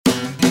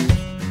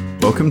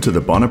Welcome to the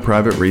Bonner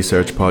Private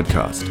Research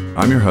Podcast.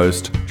 I'm your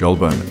host, Joel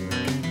Bowman.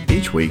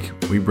 Each week,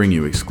 we bring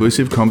you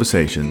exclusive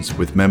conversations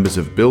with members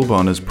of Bill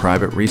Bonner's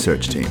private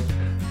research team,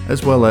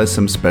 as well as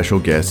some special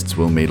guests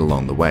we'll meet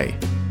along the way.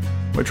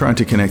 We're trying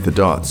to connect the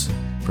dots,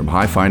 from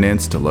high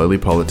finance to lowly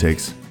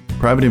politics,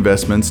 private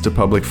investments to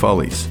public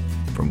follies,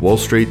 from Wall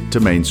Street to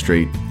Main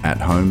Street, at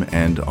home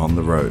and on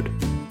the road.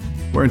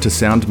 We're into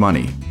sound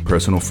money,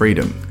 personal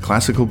freedom,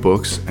 classical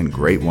books, and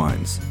great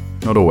wines,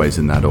 not always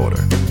in that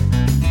order.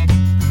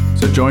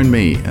 So join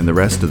me and the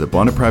rest of the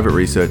Bonner Private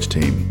Research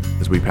team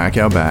as we pack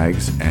our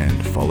bags and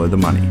follow the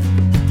money.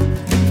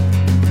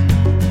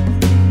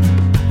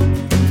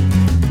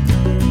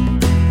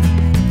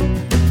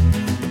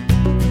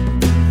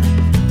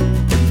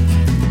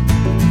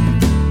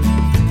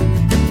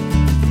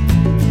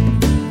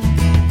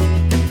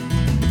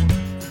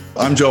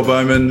 I'm Joel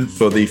Bowman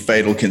for the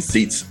Fatal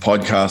Conceits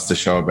podcast, a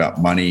show about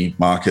money,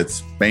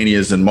 markets,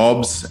 manias, and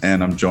mobs.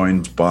 And I'm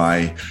joined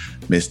by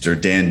Mr.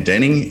 Dan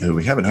Denning, who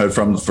we haven't heard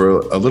from for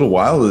a little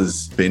while,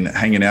 has been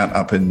hanging out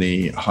up in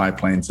the high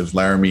plains of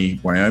Laramie,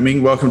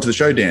 Wyoming. Welcome to the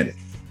show, Dan.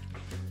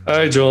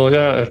 Hi, Joel.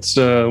 Yeah, it's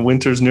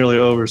winter's nearly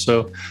over,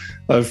 so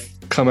I've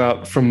come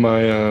out from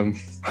my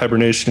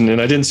hibernation,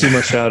 and I didn't see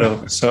much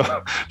shadow, so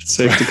it's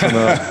safe to come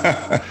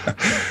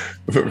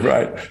out.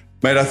 Right.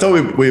 Mate, I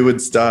thought we would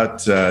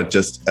start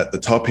just at the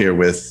top here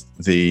with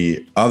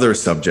the other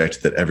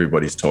subject that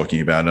everybody's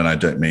talking about, and I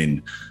don't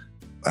mean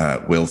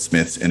Will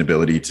Smith's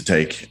inability to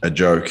take a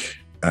joke,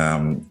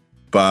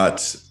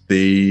 but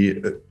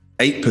the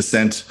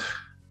 8%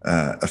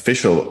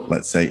 official,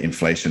 let's say,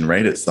 inflation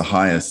rate. It's the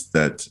highest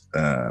that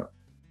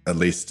at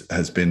least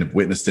has been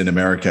witnessed in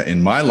America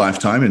in my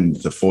lifetime, in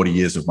the 40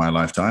 years of my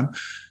lifetime.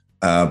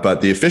 But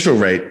the official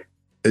rate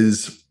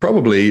is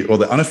probably, or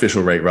the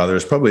unofficial rate rather,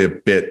 is probably a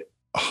bit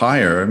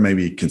higher,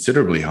 maybe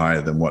considerably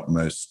higher than what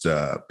most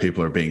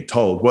people are being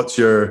told. What's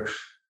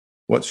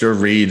your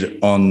read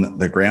on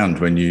the ground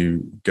when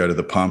you go to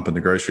the pump and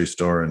the grocery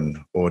store and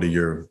order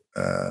your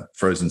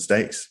frozen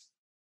steaks?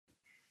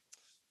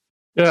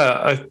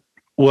 Yeah,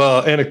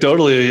 well,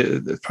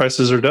 anecdotally,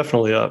 prices are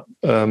definitely up.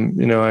 I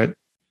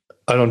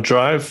don't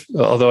drive,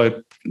 although I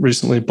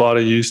recently bought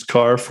a used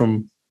car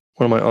from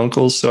one of my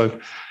uncles, so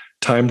I've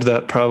timed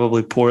that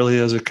probably poorly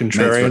as a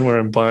contrarian where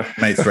I'm buying.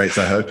 Mates rates,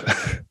 I hope.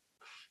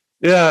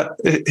 Yeah,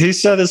 he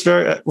said it's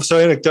very, so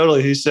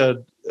anecdotally, he said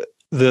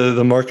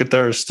the market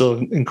there is still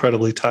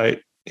incredibly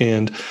tight,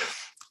 and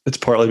it's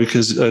partly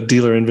because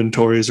dealer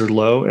inventories are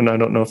low, and I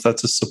don't know if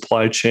that's a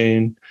supply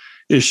chain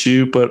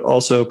issue, but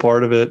also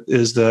part of it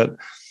is that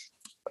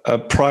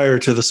prior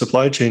to the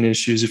supply chain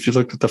issues, if you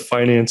looked at the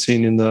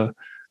financing in the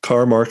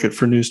car market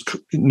for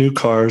new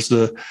cars,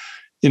 the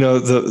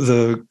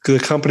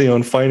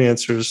company-owned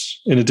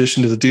financiers, in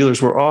addition to the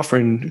dealers, were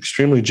offering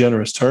extremely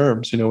generous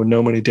terms, with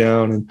no money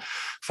down and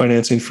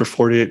financing for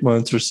 48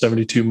 months or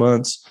 72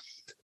 months.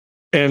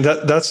 And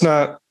that's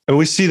not, and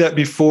we see that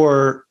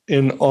before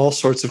in all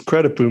sorts of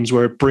credit booms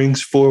where it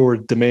brings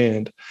forward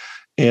demand.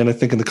 And I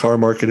think in the car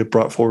market, it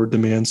brought forward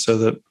demand so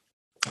that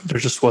there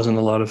just wasn't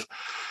a lot of,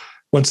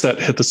 once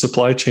that hit the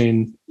supply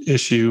chain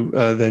issue,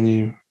 then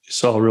you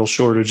saw a real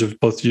shortage of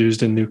both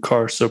used and new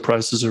cars. So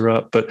prices are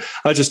up. But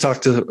I just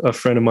talked to a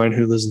friend of mine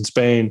who lives in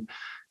Spain,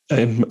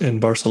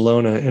 in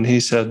Barcelona, and he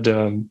said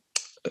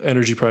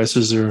energy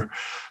prices are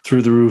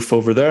through the roof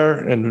over there,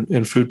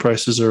 and food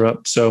prices are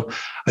up. So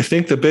I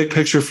think the big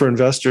picture for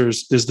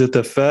investors is that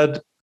the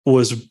Fed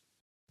was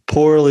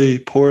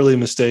poorly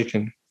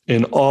mistaken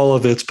in all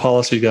of its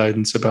policy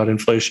guidance about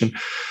inflation.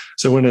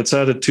 So when it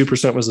said that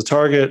 2% was the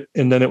target,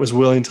 and then it was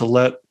willing to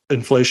let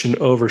inflation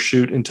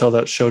overshoot until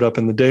that showed up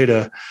in the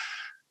data,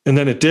 and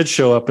then it did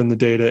show up in the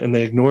data, and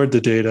they ignored the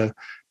data.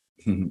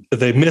 Mm-hmm.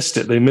 They missed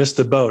it. They missed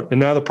the boat.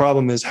 And now the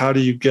problem is, how do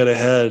you get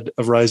ahead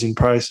of rising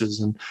prices?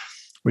 And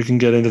we can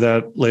get into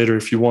that later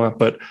if you want,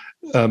 but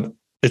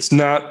it's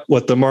not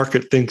what the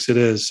market thinks it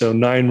is. So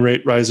 9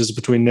 rate rises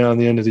between now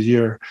and the end of the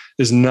year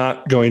is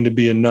not going to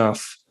be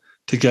enough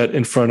to get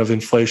in front of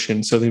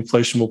inflation. So the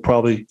inflation will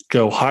probably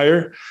go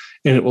higher,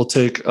 and it will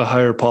take a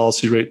higher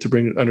policy rate to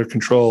bring it under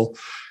control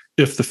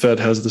if the Fed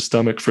has the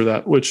stomach for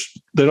that, which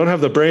they don't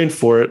have the brain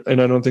for it,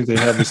 and I don't think they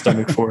have the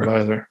stomach for it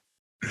either.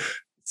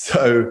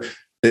 So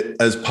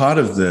as part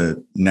of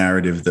the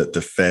narrative that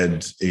the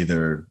Fed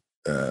either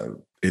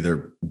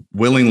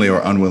willingly or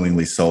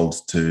unwillingly sold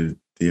to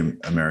the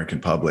American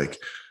public,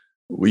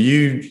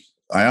 I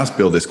asked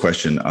Bill this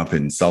question up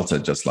in Salta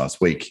just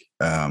last week,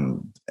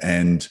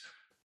 and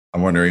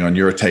I'm wondering on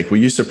your take, were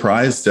you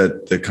surprised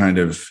at the kind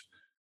of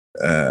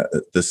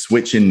the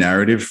switch in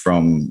narrative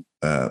from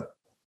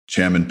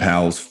Chairman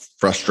Powell's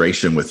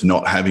frustration with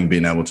not having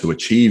been able to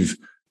achieve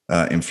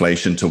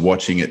inflation to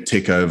watching it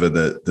tick over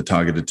the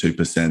targeted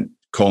 2%,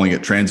 calling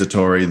it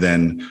transitory,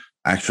 then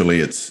actually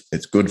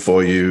it's good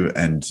for you,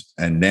 and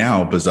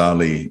now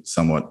bizarrely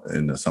somewhat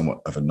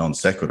of a non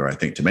sequitur, I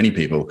think, to many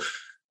people,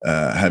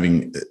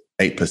 having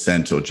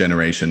 8% or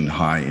generation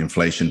high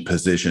inflation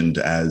positioned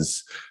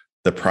as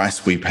the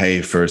price we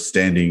pay for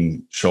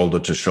standing shoulder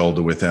to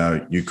shoulder with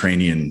our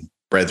Ukrainian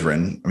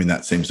brethren. I mean,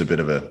 that seems a bit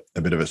of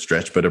a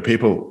stretch, but are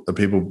people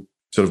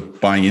sort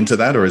of buying into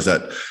that, or is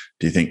that,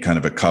 do you think, kind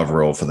of a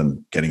coverall for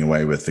them getting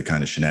away with the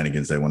kind of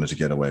shenanigans they wanted to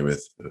get away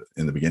with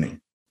in the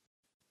beginning?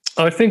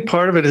 I think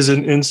part of it is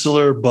an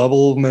insular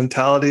bubble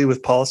mentality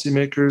with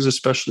policymakers,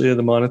 especially at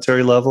the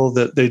monetary level,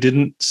 that they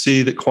didn't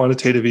see that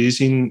quantitative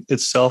easing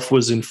itself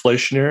was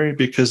inflationary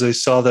because they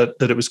saw that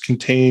it was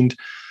contained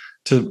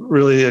to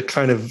really a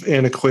kind of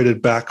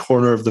antiquated back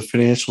corner of the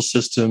financial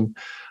system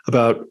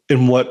about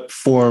in what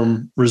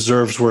form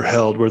reserves were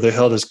held. Were they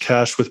held as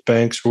cash with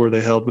banks, or were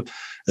they held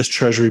as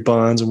treasury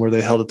bonds, and were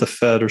they held at the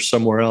Fed or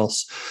somewhere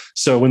else?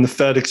 So when the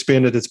Fed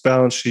expanded its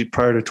balance sheet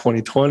prior to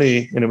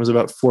 2020, and it was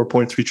about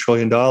 $4.3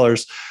 trillion,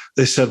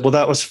 they said, well,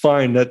 that was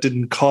fine. That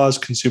didn't cause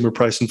consumer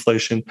price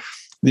inflation.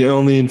 The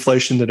only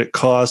inflation that it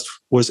caused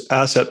was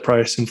asset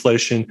price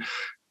inflation.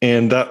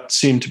 And that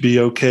seemed to be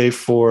okay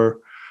for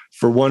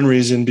one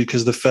reason,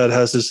 because the Fed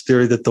has this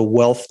theory that the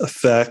wealth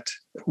effect,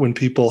 when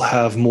people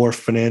have more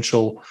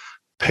financial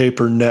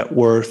paper net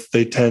worth,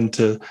 they tend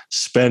to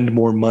spend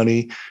more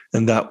money,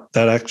 and that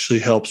actually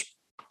helps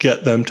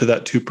get them to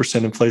that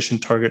 2% inflation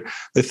target.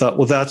 They thought,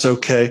 well, that's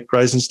okay.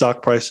 Rising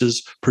stock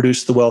prices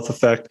produce the wealth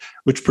effect,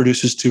 which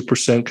produces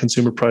 2%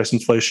 consumer price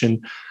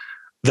inflation.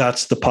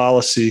 That's the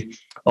policy.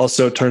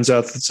 Also, it turns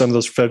out that some of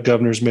those Fed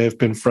governors may have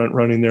been front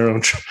running their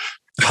own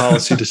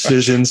policy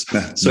decisions.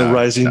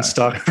 Rising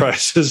stock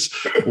prices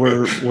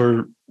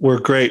were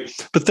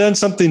great. But then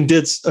something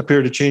did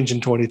appear to change in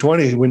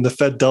 2020 when the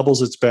Fed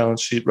doubles its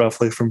balance sheet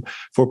roughly from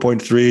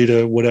 4.3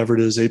 to whatever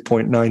it is,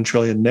 8.9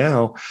 trillion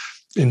now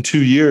in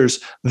 2 years.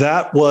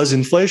 That was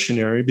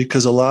inflationary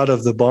because a lot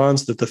of the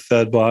bonds that the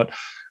Fed bought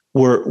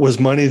was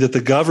money that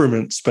the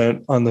government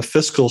spent on the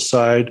fiscal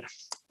side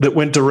that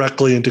went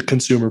directly into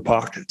consumer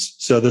pockets.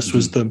 So this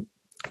was the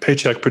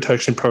Paycheck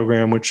Protection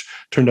Program, which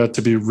turned out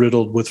to be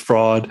riddled with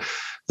fraud.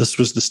 This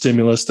was the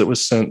stimulus that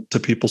was sent to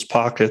people's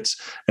pockets.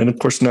 And of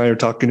course, now you're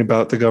talking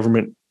about the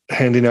government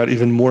handing out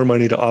even more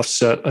money to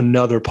offset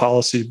another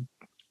policy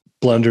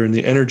blunder in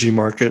the energy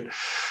market.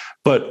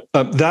 But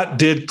that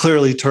did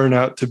clearly turn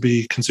out to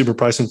be consumer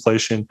price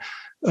inflation,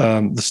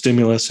 the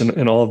stimulus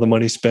and all of the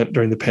money spent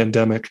during the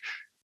pandemic.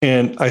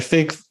 And I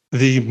think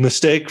the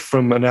mistake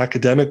from an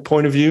academic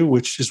point of view,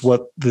 which is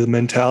what the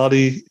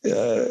mentality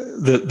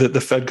that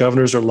the Fed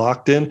governors are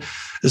locked in,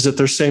 is that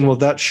they're saying, well,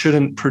 that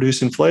shouldn't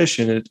produce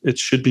inflation. It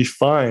should be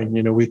fine.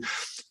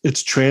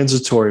 It's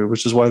transitory,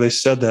 which is why they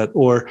said that,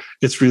 or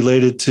it's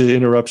related to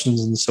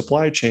interruptions in the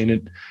supply chain.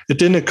 It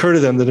didn't occur to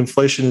them that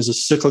inflation is a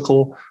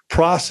cyclical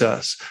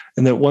process,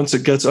 and that once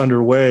it gets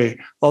underway,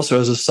 also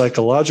as a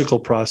psychological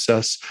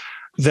process,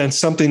 then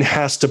something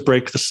has to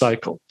break the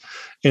cycle.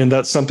 And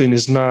that something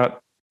is not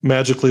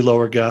magically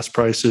lower gas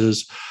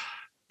prices.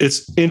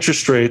 It's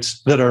interest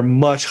rates that are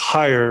much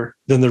higher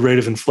than the rate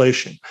of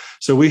inflation.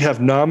 So we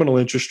have nominal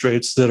interest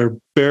rates that are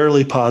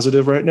barely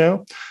positive right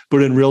now,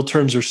 but in real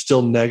terms are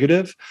still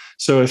negative.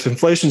 So if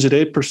inflation's at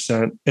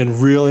 8%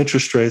 and real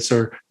interest rates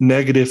are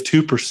negative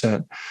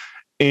 2%,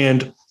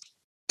 and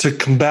to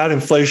combat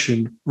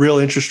inflation, real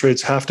interest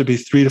rates have to be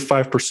 3 to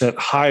 5%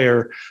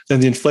 higher than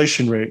the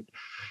inflation rate,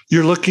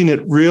 you're looking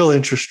at real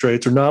interest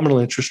rates or nominal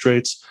interest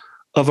rates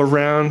of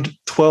around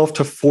 12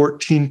 to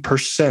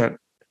 14%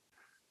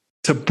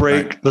 to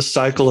break the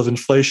cycle of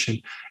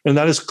inflation. And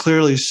that is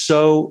clearly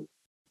so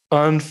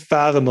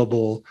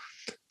unfathomable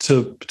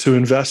to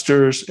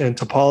investors and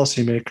to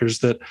policymakers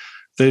that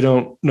they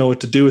don't know what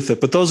to do with it.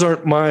 But those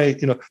aren't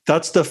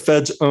that's the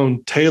Fed's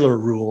own Taylor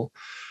rule,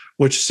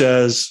 which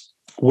says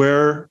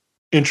where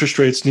interest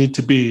rates need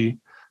to be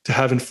to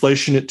have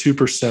inflation at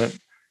 2%,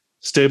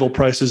 stable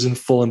prices and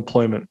full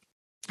employment.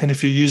 And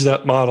if you use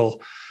that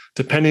model,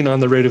 depending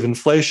on the rate of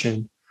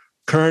inflation,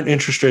 current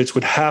interest rates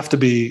would have to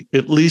be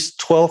at least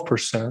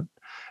 12%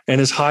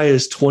 and as high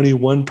as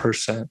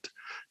 21%,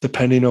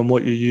 depending on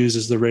what you use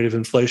as the rate of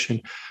inflation,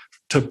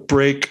 to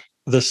break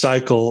the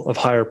cycle of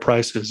higher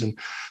prices. And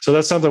so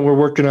that's something we're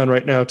working on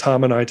right now,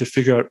 Tom and I, to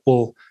figure out,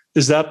 well,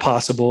 is that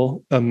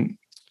possible?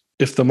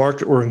 If the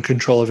market were in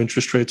control of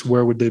interest rates,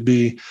 where would they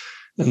be?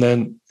 And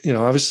then,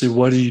 obviously,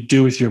 what do you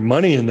do with your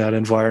money in that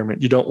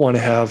environment? You don't want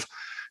to have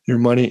your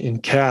money in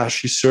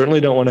cash. You certainly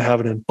don't want to have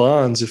it in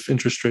bonds if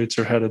interest rates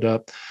are headed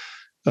up.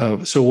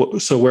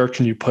 So where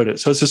can you put it?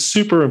 So it's a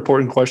super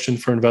important question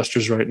for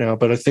investors right now.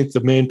 But I think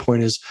the main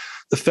point is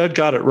the Fed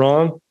got it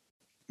wrong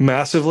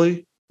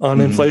massively on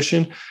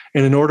inflation.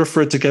 And in order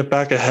for it to get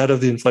back ahead of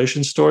the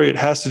inflation story, it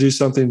has to do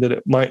something that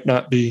it might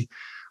not be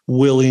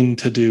willing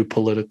to do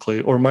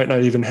politically, or might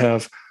not even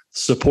have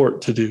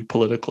support to do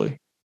politically.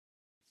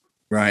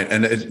 Right.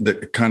 And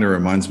it kind of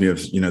reminds me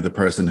of, the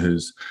person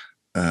who's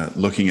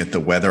looking at the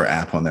weather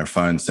app on their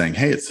phone saying,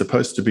 hey, it's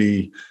supposed to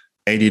be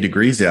 80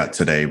 degrees out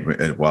today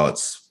while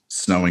it's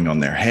snowing on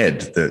their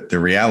head. The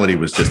reality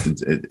was just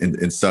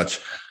in such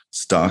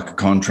stark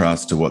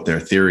contrast to what their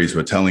theories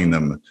were telling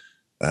them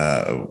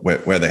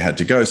where they had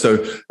to go.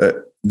 So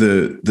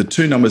the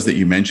two numbers that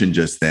you mentioned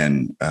just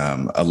then,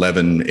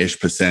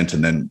 11-ish%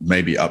 and then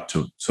maybe up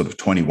to sort of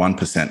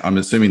 21%, I'm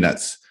assuming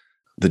that's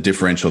the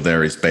differential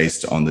there is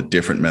based on the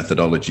different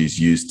methodologies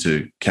used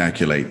to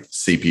calculate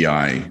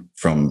CPI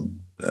from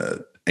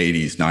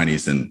 80s,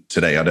 90s, and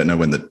today. I don't know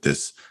when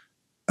this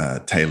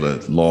Taylor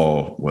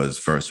law was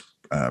first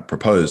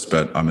proposed,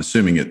 but I'm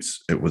assuming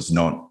it was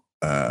not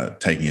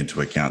taking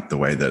into account the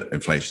way that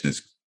inflation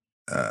is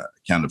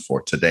accounted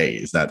for today.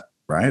 Is that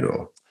right?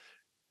 Or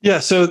yeah,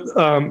 so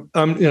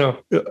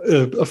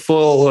a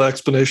full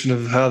explanation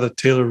of how the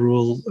Taylor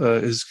rule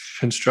is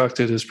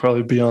constructed is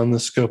probably beyond the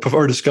scope of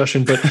our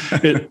discussion. But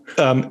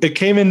it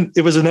came in.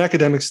 It was an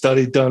academic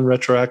study done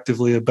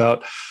retroactively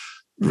about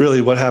really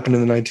what happened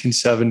in the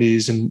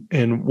 1970s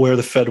and where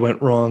the Fed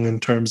went wrong in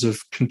terms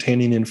of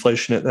containing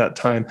inflation at that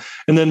time,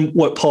 and then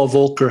what Paul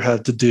Volcker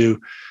had to do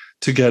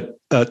to get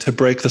to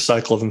break the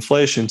cycle of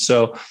inflation.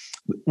 So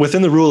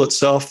within the rule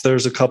itself,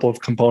 there's a couple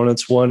of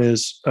components. One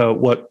is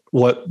what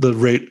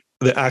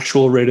the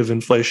actual rate of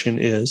inflation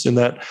is, and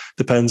that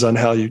depends on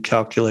how you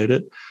calculate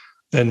it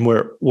and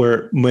where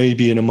it may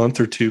be in a month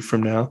or two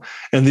from now.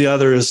 And the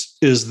other is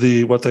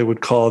the what they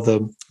would call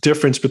the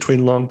difference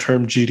between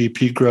long-term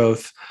GDP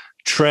growth,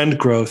 trend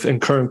growth, and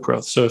current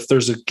growth. So if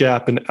there's a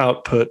gap in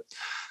output,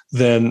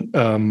 then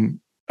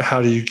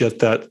how do you get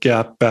that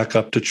gap back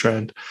up to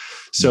trend?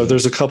 So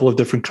there's a couple of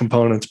different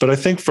components, but I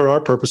think for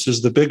our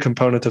purposes, the big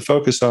component to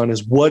focus on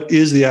is what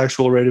is the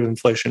actual rate of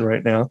inflation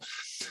right now?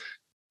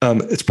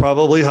 It's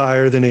probably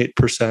higher than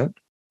 8%.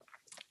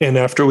 And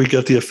after we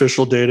get the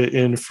official data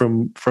in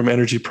from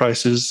energy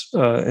prices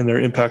and their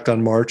impact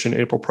on March and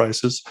April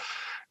prices,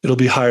 it'll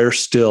be higher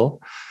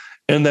still.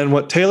 And then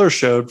what Taylor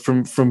showed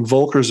from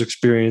Volcker's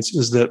experience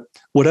is that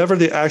whatever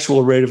the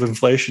actual rate of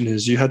inflation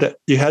is, you had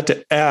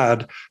to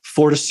add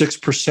 4 to 6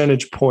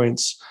 percentage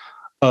points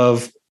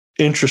of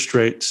interest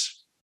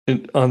rates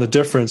on the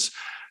difference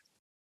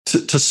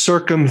to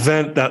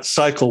circumvent that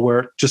cycle where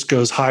it just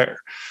goes higher.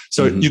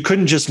 So you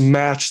couldn't just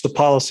match the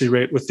policy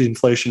rate with the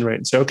inflation rate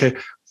and say, okay,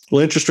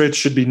 well, interest rates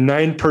should be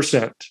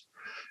 9%.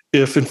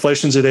 If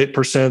inflation's at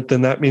 8%,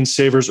 then that means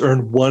savers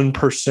earn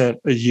 1%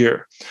 a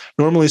year.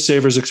 Normally,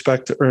 savers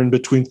expect to earn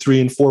between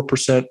 3 and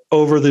 4%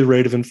 over the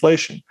rate of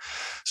inflation.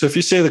 So if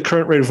you say the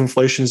current rate of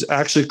inflation is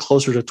actually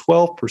closer to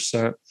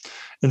 12%,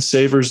 and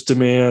savers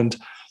demand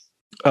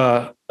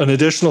an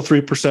additional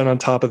 3% on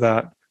top of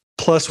that,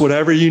 plus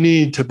whatever you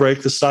need to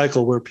break the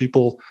cycle where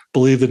people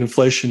believe that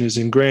inflation is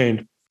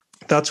ingrained,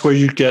 that's where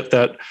you get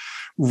that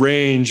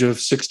range of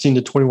 16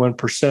 to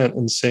 21%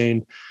 and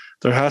saying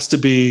there has to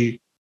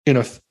be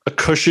a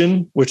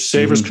cushion, which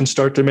savers can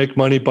start to make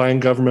money buying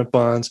government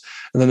bonds.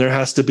 And then there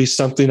has to be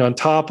something on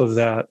top of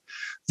that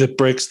that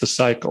breaks the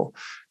cycle.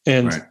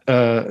 And,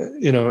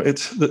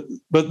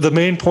 but the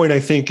main point I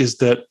think is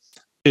that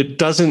it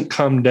doesn't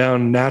come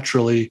down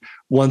naturally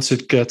once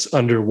it gets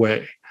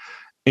underway.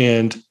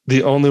 And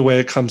the only way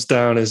it comes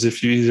down is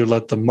if you either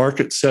let the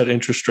market set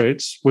interest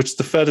rates, which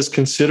the Fed is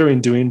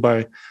considering doing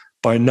by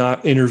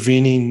not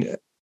intervening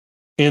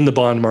in the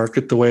bond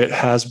market the way it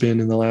has been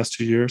in the last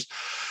 2 years,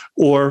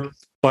 or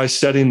by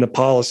setting the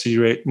policy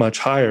rate much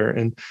higher.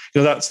 And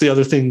that's the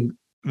other thing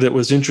that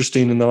was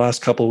interesting in the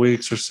last couple of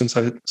weeks, or since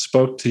I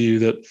spoke to you,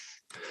 that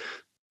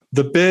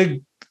the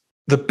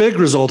big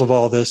result of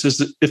all this is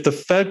that if the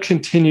Fed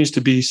continues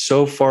to be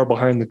so far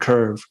behind the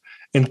curve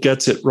and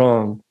gets it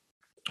wrong,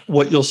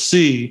 what you'll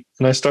see,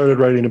 and I started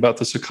writing about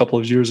this a couple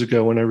of years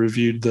ago when I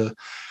reviewed the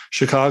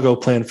Chicago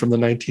plan from the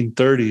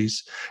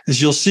 1930s,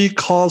 is you'll see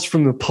calls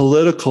from the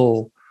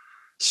political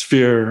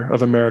sphere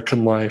of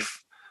American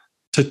life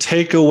to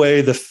take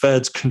away the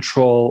Fed's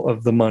control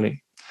of the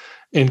money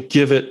and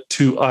give it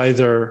to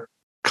either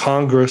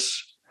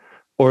Congress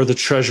or the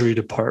Treasury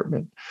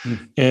Department.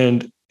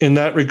 And in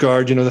that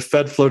regard, the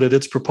Fed floated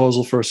its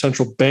proposal for a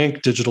central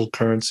bank digital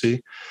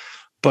currency.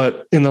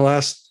 But in the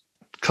last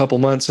couple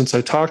months since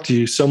I talked to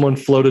you, someone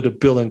floated a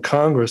bill in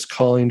Congress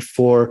calling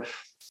for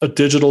a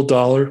digital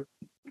dollar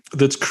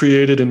that's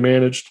created and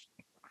managed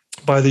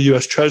by the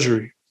US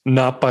Treasury,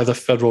 not by the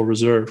Federal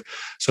Reserve.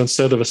 So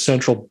instead of a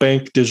central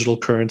bank digital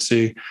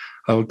currency,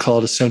 I would call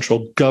it a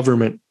central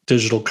government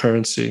digital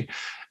currency.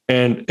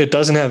 And it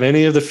doesn't have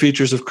any of the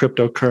features of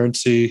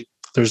cryptocurrency.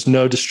 There's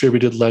no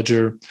distributed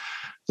ledger.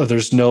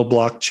 There's no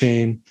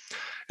blockchain.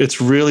 It's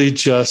really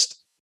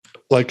just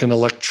like an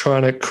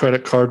electronic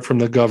credit card from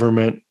the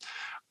government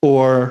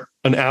or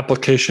an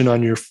application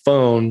on your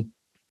phone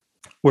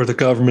where the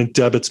government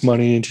debits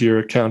money into your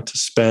account to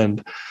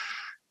spend.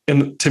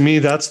 And to me,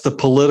 that's the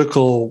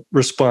political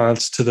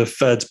response to the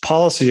Fed's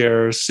policy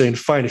errors, saying,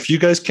 fine, if you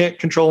guys can't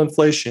control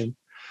inflation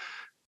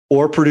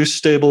or produce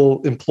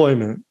stable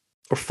employment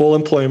or full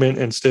employment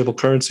and stable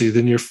currency,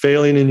 then you're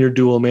failing in your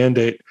dual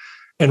mandate.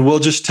 And we'll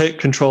just take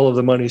control of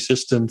the money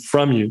system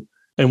from you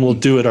and we'll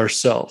do it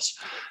ourselves.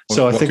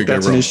 So I think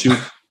that's an issue.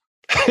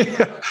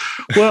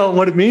 Well,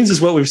 what it means is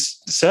what we've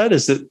said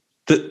is that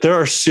there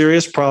are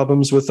serious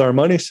problems with our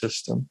money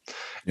system,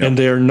 and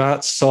they are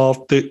not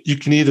solved. That you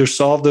can either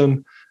solve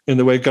them in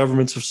the way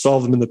governments have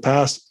solved them in the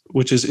past,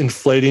 which is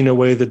inflating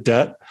away the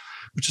debt,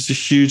 which is a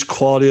huge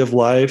quality of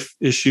life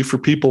issue for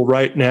people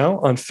right now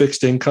on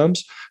fixed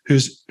incomes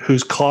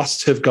whose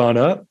costs have gone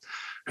up,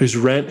 whose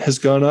rent has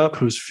gone up,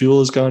 whose fuel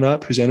has gone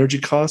up, whose energy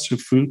costs,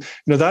 whose food,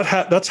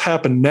 that's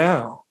happened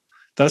now.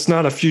 That's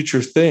not a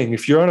future thing.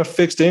 If you're on a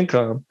fixed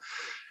income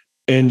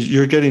and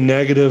you're getting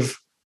negative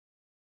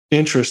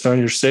interest on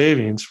your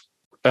savings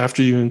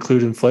after you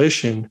include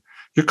inflation,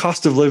 your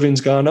cost of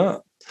living's gone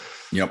up.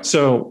 Yep.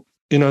 So,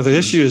 the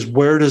issue is,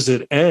 where does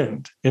it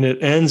end? And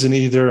it ends in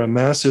either a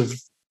massive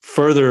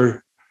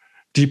further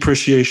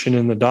depreciation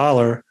in the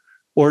dollar,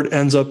 or it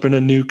ends up in a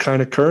new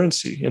kind of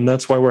currency. And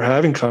that's why we're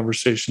having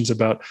conversations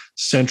about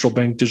central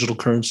bank digital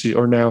currency,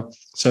 or now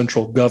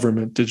central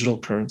government digital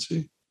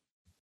currency.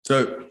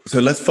 So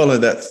let's follow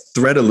that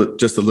thread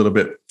just a little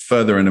bit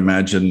further and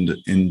imagine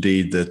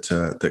indeed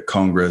that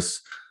Congress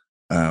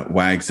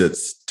wags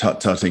its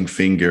tut-tutting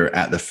finger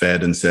at the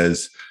Fed and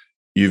says,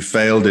 you've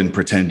failed in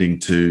pretending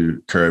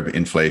to curb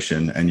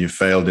inflation, and you've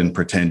failed in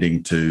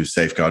pretending to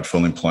safeguard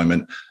full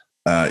employment.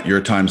 Your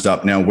time's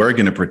up. Now we're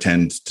going to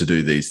pretend to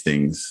do these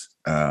things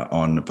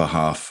on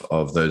behalf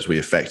of those we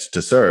affect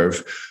to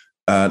serve.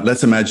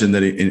 Let's imagine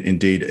that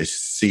indeed a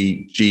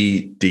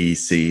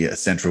CGDC, a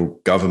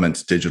central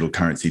government digital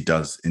currency,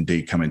 does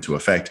indeed come into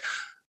effect.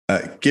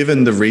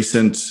 Given the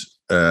recent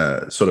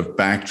sort of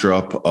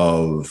backdrop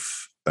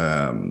of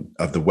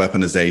the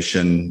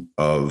weaponization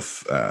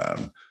of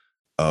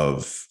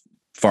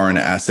foreign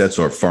assets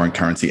or foreign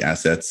currency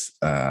assets,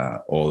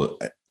 or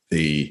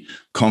the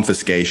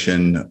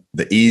confiscation,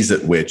 the ease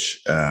at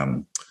which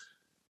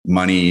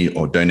money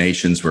or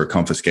donations were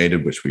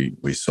confiscated, which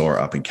we saw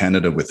up in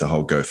Canada with the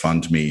whole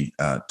GoFundMe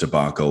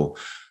debacle.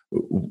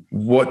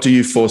 What do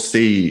you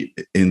foresee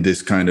in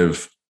this kind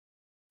of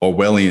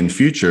Orwellian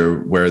future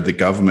where the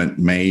government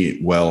may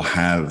well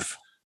have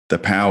the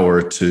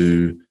power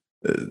to,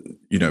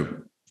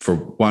 for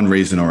one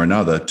reason or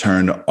another,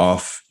 turn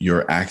off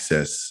your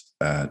access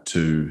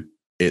to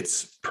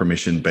its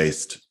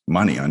permission-based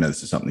money? I know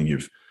this is something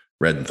you've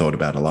read and thought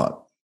about a lot.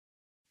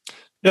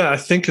 Yeah, I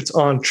think it's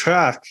on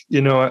track.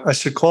 I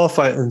should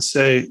qualify it and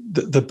say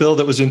the bill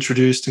that was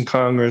introduced in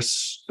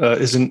Congress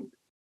is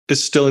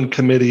still in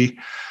committee.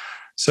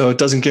 So it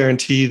doesn't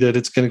guarantee that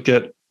it's going to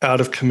get out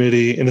of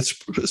committee. And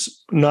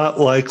it's not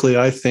likely,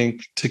 I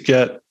think, to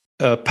get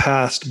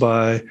passed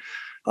by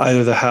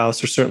either the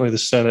House or certainly the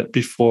Senate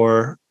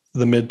before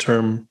the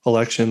midterm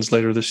elections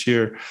later this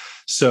year.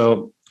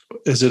 So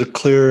is it a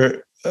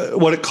clear...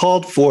 what it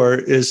called for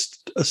is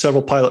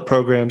several pilot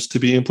programs to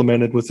be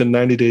implemented within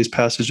 90 days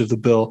passage of the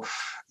bill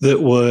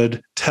that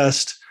would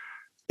test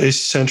a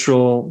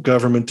central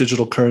government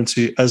digital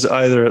currency as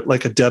either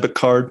like a debit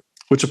card,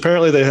 which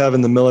apparently they have in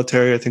the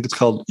military. I think it's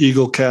called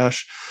Eagle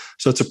Cash.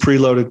 So it's a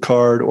preloaded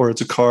card, or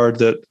it's a card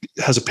that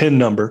has a PIN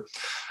number.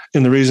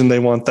 And the reason they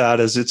want that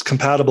is it's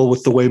compatible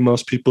with the way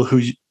most people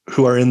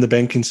who are in the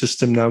banking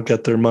system now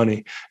get their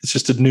money. It's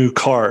just a new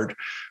card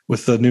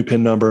with the new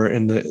PIN number,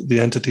 and the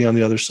entity on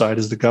the other side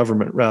is the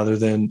government rather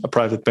than a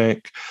private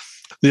bank.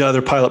 The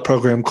other pilot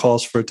program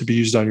calls for it to be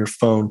used on your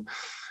phone.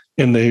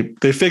 And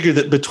they figure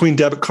that between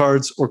debit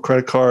cards or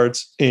credit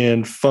cards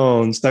and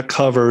phones, that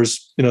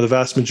covers the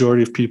vast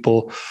majority of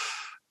people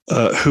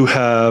who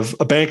have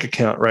a bank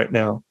account right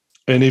now.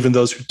 And even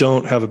those who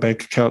don't have a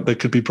bank account, they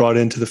could be brought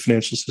into the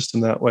financial system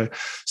that way.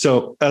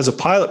 So as a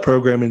pilot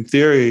program, in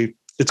theory,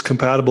 it's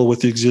compatible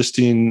with the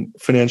existing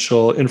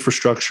financial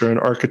infrastructure and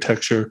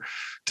architecture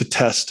to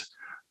test.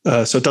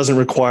 So it doesn't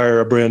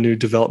require a brand new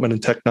development in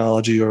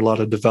technology or a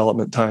lot of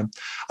development time.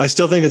 I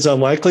still think it's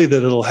unlikely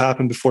that it'll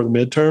happen before the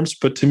midterms,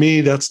 but to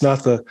me, that's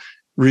not the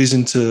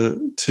reason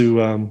to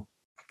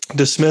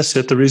dismiss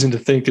it. The reason to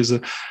think is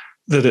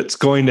that it's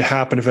going to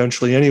happen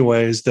eventually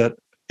anyway, is that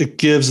it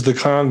gives the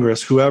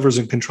Congress, whoever's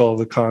in control of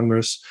the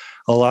Congress,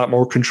 a lot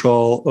more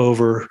control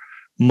over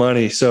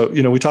money. So,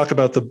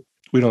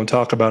 we don't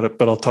talk about it,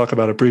 but I'll talk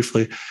about it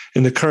briefly.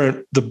 In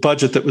the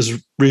budget that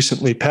was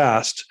recently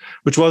passed,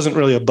 which wasn't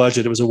really a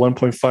budget, it was a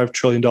 $1.5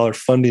 trillion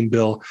funding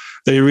bill.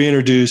 They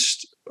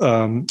reintroduced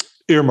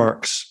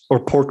earmarks, or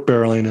pork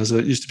barreling, as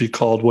it used to be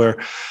called,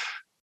 where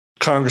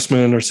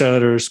congressmen or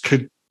senators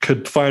could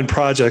find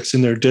projects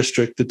in their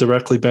district that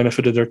directly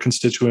benefited their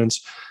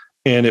constituents.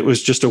 And it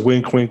was just a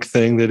wink, wink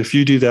thing that if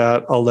you do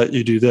that, I'll let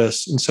you do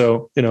this. And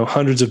so,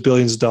 hundreds of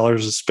billions of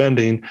dollars of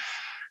spending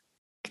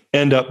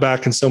end up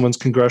back in someone's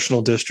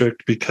congressional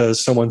district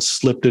because someone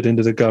slipped it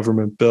into the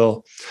government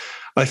bill.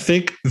 I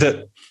think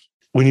that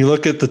when you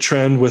look at the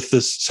trend with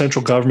this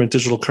central government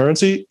digital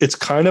currency, it's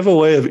kind of a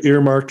way of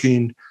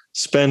earmarking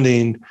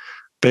spending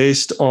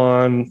based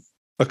on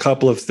a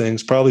couple of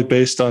things, probably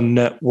based on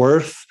net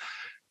worth,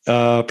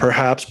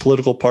 perhaps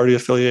political party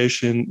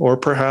affiliation, or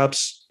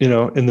perhaps,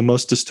 in the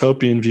most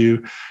dystopian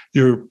view,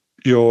 your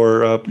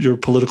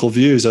political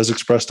views as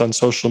expressed on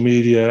social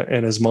media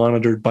and as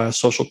monitored by a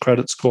social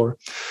credit score.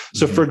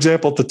 So, for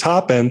example, at the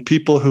top end,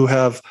 people who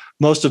have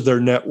most of their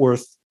net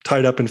worth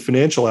tied up in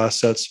financial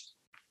assets,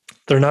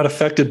 they're not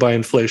affected by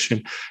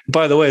inflation. And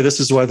by the way, this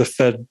is why the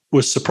Fed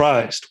was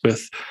surprised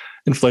with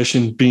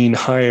inflation being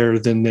higher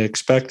than they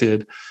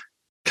expected,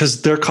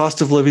 because their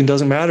cost of living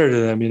doesn't matter to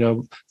them.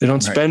 They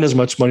don't spend as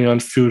much money on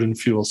food and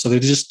fuel. So they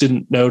just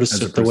didn't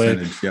notice it the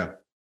way. Yeah.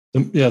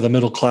 The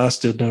middle class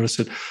did notice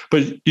it.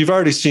 But you've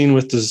already seen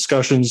with the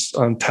discussions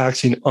on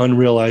taxing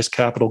unrealized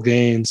capital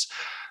gains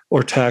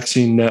or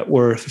taxing net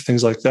worth,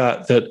 things like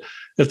that, that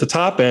at the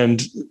top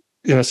end,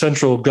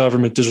 central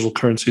government digital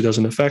currency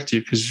doesn't affect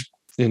you because,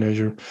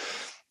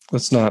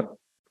 it's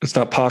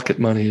not pocket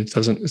money.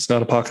 It's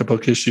not a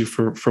pocketbook issue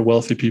for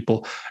wealthy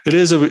people. It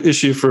is an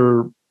issue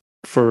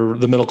for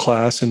the middle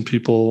class and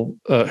people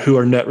who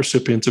are net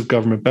recipients of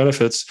government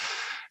benefits.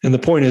 And the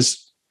point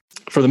is,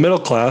 for the middle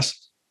class,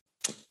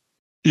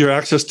 your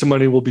access to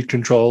money will be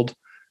controlled.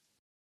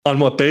 On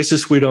what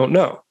basis, we don't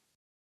know.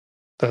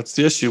 That's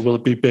the issue. Will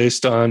it be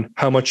based on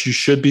how much you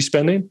should be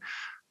spending,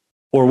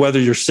 or whether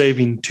you're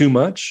saving too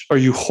much? Are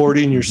you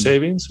hoarding your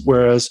savings?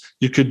 Whereas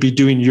you could be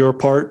doing your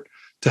part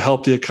to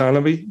help the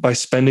economy by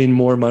spending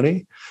more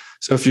money.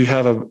 So if you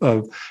have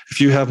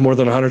more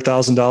than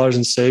 $100,000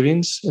 in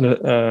savings in a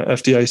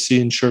FDIC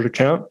insured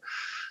account,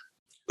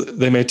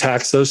 they may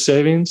tax those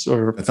savings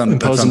or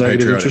impose a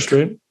negative interest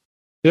rate.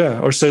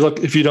 Yeah, or say, look,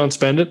 if you don't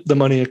spend it, the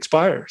money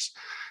expires.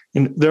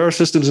 And there are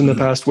systems in the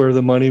past where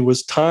the money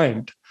was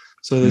timed.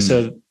 So they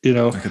said,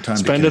 like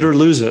spend it or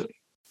lose it.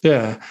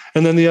 Yeah.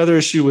 And then the other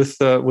issue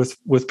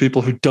with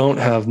people who don't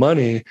have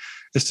money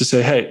is to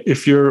say, hey,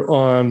 if you're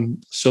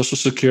on Social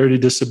Security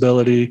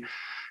disability,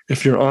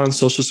 if you're on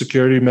Social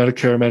Security,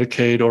 Medicare,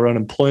 Medicaid, or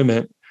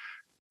unemployment,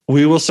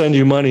 we will send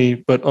you money,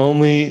 but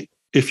only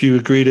if you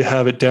agree to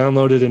have it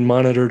downloaded and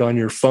monitored on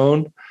your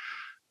phone,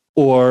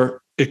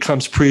 or it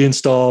comes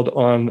pre-installed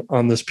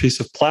on this piece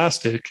of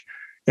plastic.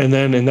 And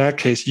then in that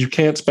case, you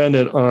can't spend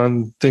it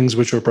on things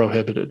which are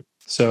prohibited.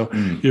 So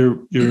your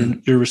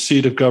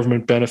receipt of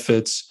government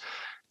benefits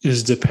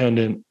is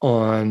dependent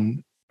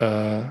on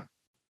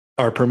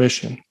our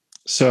permission.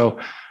 So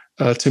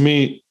to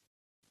me,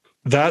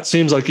 that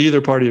seems like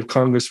either party of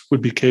Congress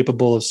would be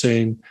capable of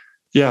saying,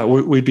 yeah,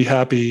 we'd be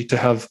happy to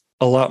have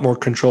a lot more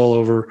control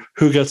over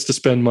who gets to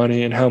spend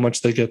money and how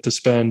much they get to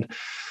spend.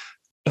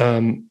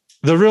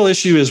 The real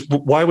issue is,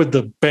 why would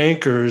the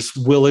bankers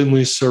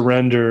willingly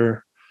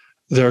surrender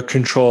their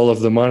control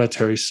of the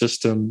monetary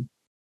system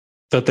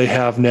that they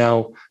have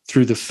now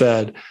through the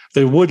Fed?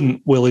 They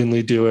wouldn't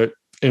willingly do it.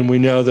 And we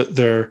know that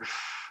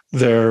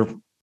they're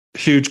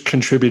huge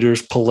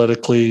contributors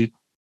politically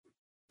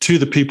to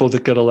the people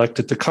that get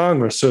elected to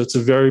Congress. So it's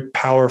a very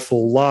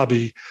powerful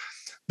lobby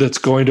that's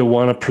going to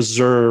want to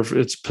preserve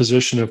its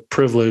position of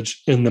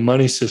privilege in the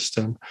money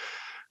system.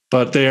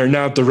 But they are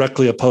now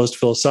directly opposed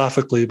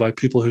philosophically by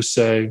people who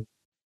say,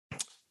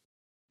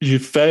 you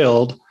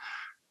failed,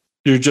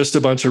 you're just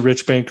a bunch of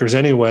rich bankers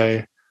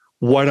anyway.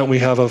 Why don't we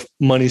have a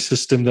money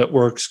system that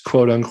works,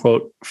 quote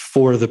unquote,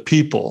 for the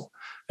people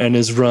and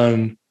is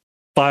run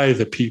by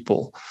the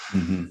people?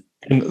 Mm-hmm.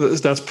 And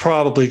that's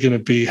probably going to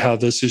be how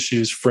this issue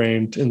is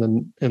framed in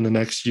the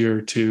next year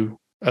or two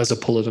as a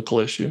political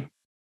issue.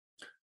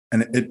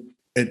 And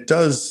it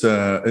does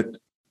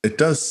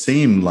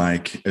seem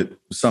like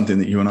something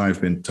that you and I have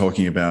been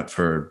talking about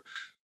for,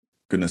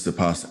 goodness, the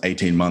past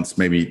 18 months,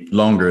 maybe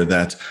longer,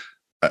 that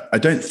I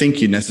don't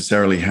think you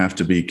necessarily have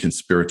to be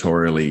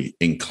conspiratorially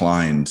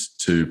inclined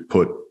to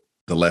put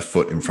the left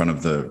foot in front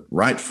of the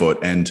right foot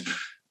and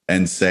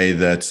say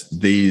that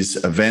these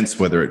events,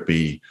 whether it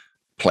be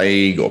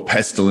plague or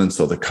pestilence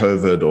or the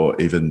COVID or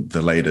even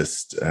the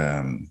latest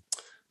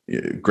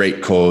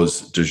great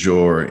cause du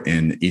jour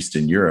in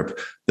Eastern Europe,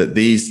 that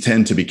these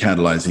tend to be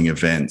catalyzing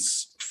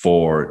events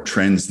for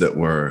trends that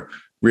were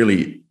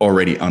really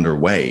already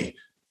underway.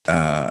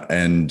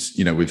 And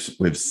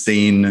we've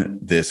seen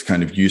this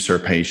kind of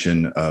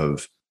usurpation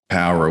of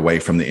power away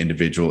from the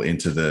individual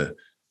into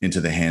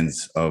the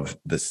hands of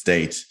the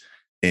state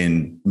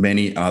in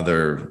many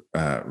other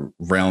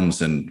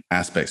realms and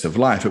aspects of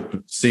life.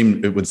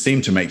 It would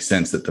seem to make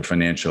sense that the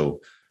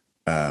financial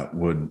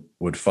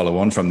would follow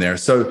on from there.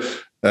 So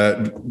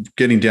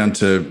getting down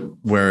to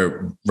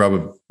where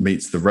rubber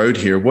meets the road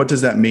here, what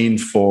does that mean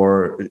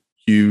for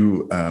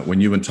you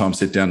when you and Tom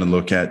sit down and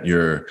look at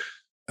your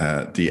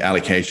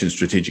the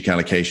strategic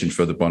allocation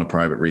for the Bonner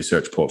Private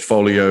Research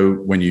portfolio,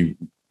 when you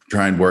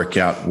try and work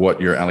out what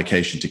your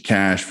allocation to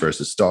cash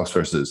versus stocks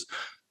versus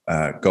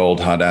gold,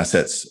 hard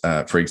assets,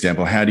 for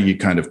example, how do you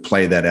kind of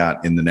play that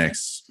out in the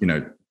next,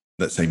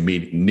 let's say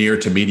near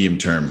to medium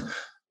term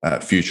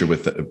future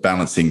with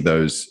balancing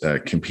those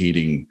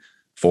competing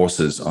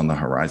forces on the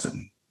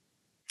horizon?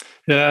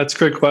 Yeah, it's a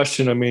great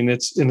question. I mean,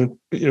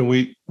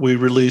 we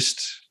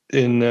released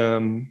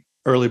in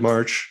early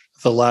March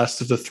the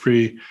last of the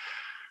three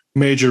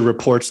major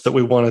reports that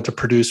we wanted to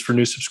produce for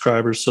new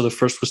subscribers. So the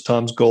first was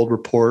Tom's Gold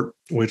Report,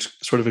 which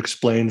sort of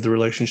explained the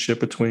relationship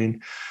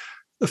between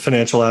the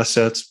financial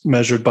assets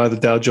measured by the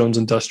Dow Jones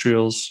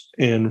Industrials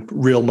in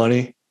real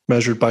money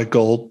measured by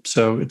gold.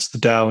 So it's the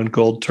Dow in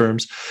gold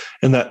terms.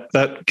 And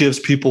that gives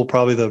people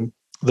probably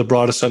the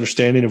broadest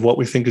understanding of what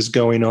we think is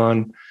going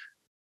on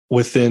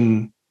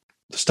within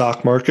the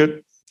stock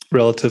market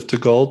relative to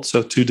gold.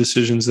 So two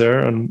decisions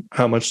there on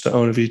how much to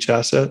own of each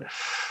asset.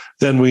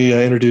 Then we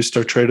introduced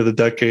our trade of the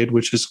decade,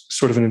 which is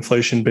sort of an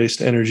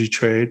inflation-based energy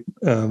trade.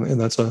 And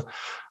that's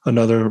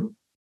another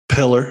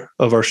pillar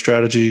of our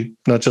strategy,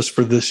 not just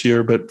for this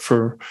year, but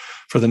for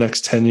the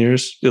next 10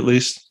 years, at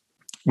least,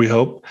 we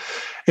hope.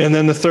 And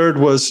then the third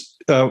was,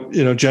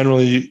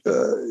 generally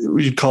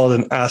you'd call it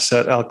an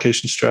asset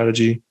allocation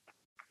strategy,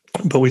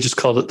 but we just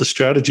called it the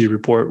strategy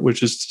report,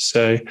 which is to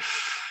say,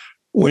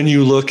 when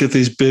you look at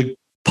these big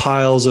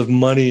piles of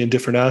money in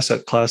different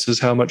asset classes,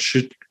 how much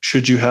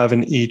should you have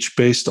in each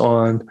based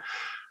on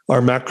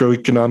our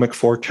macroeconomic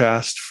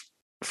forecast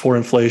for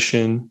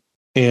inflation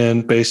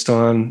and based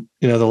on,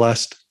 the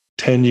last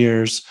 10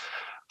 years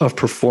of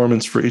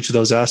performance for each of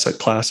those asset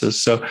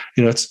classes. So,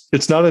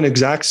 it's not an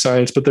exact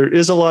science, but there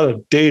is a lot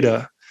of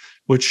data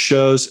which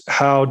shows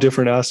how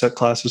different asset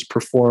classes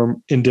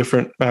perform in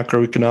different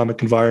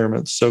macroeconomic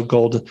environments. So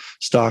gold,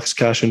 stocks,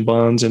 cash, and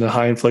bonds in a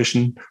high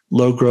inflation,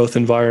 low growth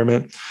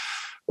environment,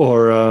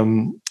 or a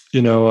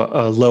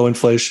low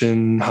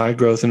inflation, high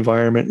growth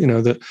environment.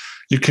 That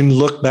you can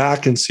look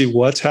back and see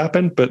what's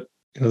happened, but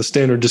the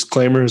standard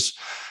disclaimer is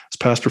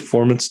past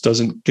performance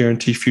doesn't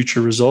guarantee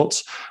future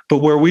results. But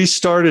where we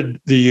started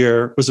the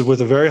year was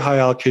with a very high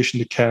allocation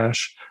to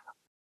cash,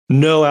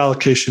 no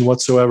allocation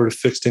whatsoever to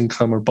fixed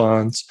income or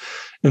bonds,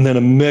 and then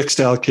a mixed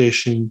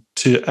allocation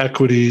to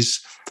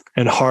equities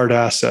and hard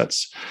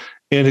assets.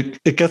 And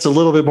it gets a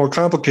little bit more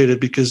complicated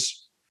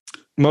because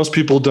most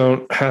people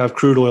don't have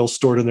crude oil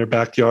stored in their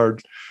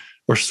backyard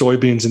or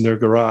soybeans in their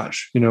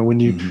garage. When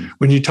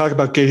you talk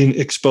about getting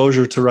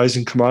exposure to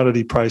rising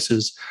commodity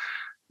prices,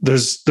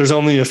 there's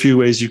only a few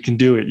ways you can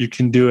do it. You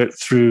can do it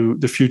through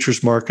the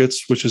futures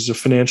markets, which is a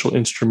financial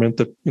instrument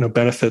that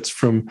benefits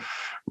from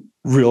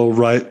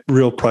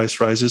real price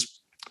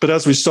rises. But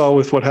as we saw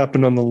with what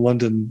happened on the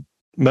London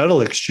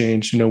Metal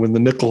Exchange, when the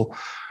nickel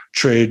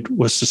trade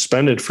was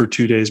suspended for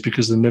 2 days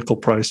because the nickel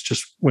price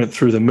just went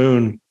through the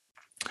moon,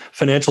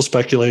 financial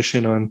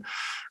speculation on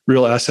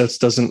real assets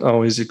doesn't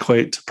always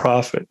equate to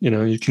profit.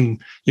 You can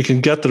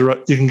get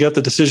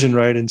the decision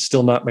right and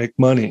still not make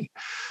money.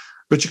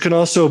 But you can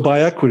also buy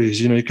equities.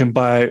 You can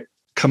buy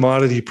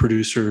commodity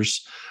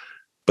producers,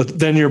 but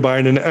then you're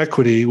buying an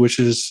equity, which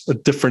is a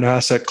different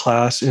asset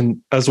class.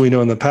 And as we know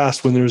in the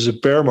past, when there's a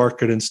bear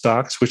market in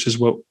stocks, which is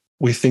what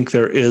we think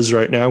there is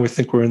right now, we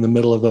think we're in the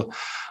middle of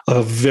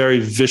a very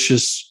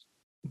vicious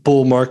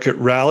bull market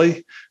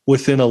rally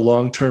within a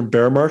long-term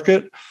bear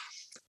market.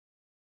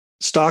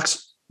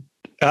 Stocks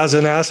as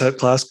an asset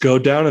class go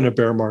down in a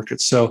bear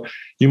market. So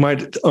you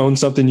might own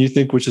something you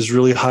think which is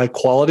really high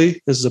quality.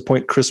 This is a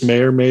point Chris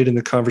Mayer made in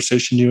the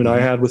conversation you and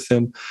I had with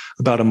him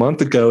about a month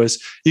ago,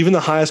 is even the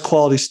highest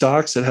quality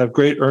stocks that have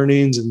great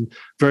earnings and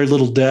very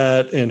little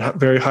debt and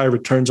very high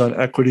returns on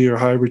equity or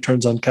high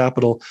returns on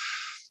capital,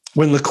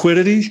 when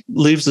liquidity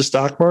leaves the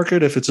stock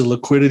market, if it's a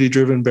liquidity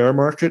driven bear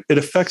market, it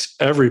affects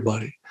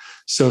everybody.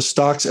 So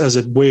stocks as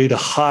a way to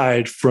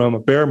hide from a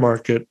bear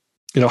market,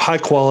 high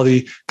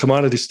quality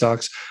commodity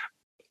stocks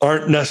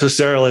aren't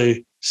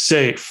necessarily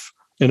safe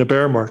in a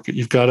bear market.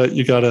 You've got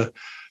to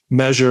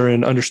measure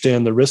and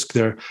understand the risk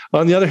there.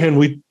 On the other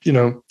hand,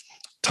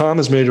 Tom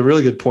has made a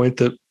really good point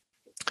that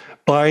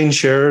buying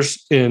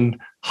shares in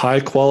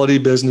high quality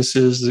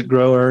businesses that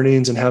grow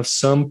earnings and have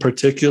some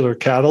particular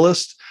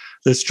catalyst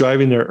that's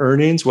driving their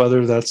earnings,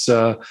 whether that's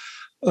a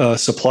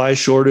supply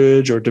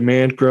shortage or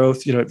demand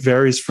growth, it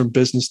varies from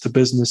business to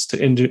business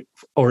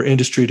or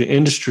industry to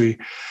industry.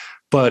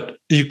 But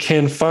you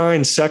can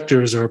find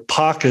sectors or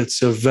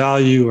pockets of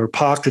value or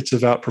pockets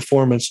of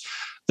outperformance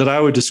that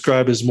I would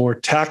describe as more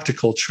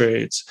tactical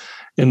trades.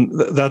 And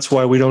that's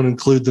why we don't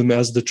include them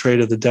as the trade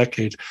of the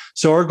decade.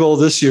 So our goal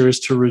this year is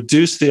to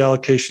reduce the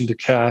allocation to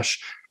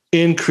cash,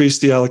 increase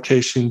the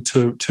allocation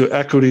to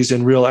equities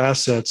and real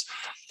assets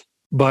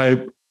by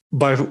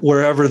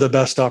wherever the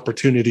best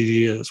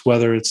opportunity is,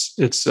 whether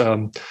it's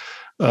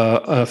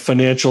a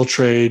financial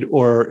trade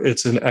or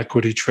it's an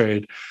equity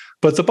trade.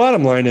 But the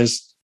bottom line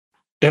is,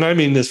 and I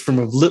mean this from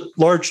a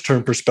large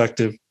term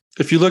perspective,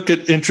 if you look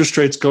at interest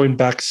rates going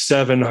back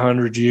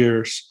 700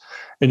 years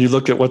and you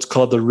look at what's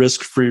called the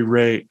risk-free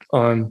rate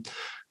on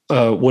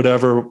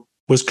whatever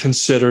was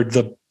considered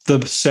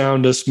the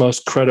soundest,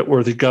 most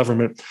creditworthy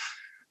government,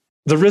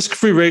 the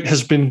risk-free rate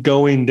has been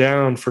going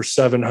down for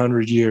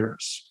 700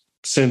 years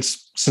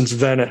since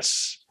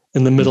Venice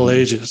in the Middle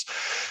Ages.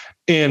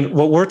 And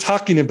what we're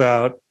talking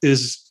about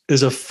is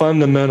a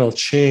fundamental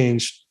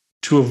change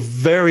to a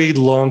very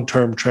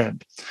long-term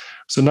trend.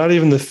 So not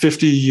even the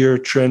 50-year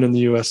trend in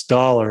the US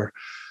dollar,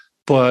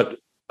 but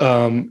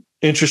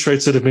interest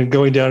rates that have been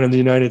going down in the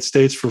United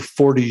States for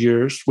 40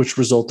 years, which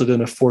resulted in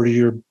a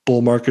 40-year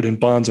bull market in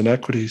bonds and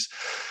equities.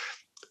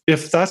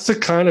 If that's the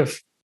kind of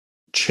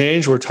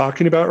change we're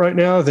talking about right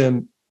now,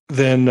 then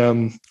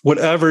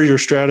whatever your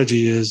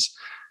strategy is,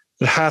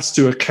 it has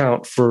to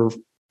account for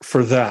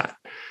that.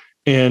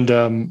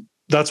 And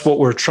that's what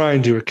we're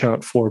trying to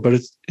account for. But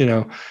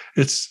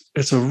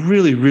it's a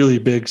really, really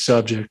big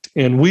subject.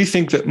 And we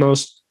think that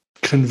most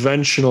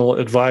conventional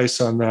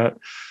advice on that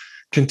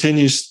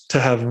continues to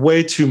have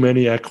way too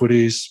many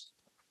equities,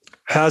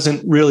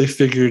 hasn't really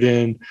figured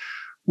in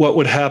what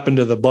would happen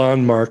to the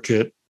bond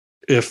market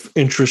if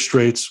interest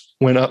rates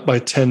went up by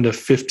 10 to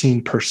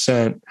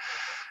 15%.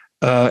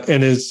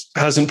 and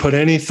hasn't put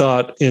any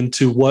thought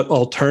into what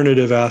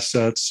alternative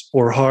assets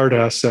or hard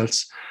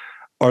assets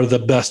are the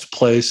best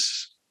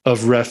place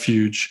of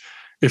refuge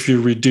if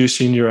you're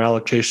reducing your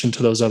allocation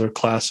to those other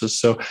classes.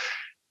 So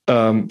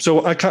I'm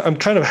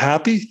kind of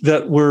happy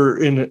that we're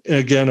in,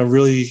 again, a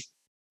really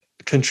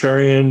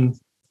contrarian,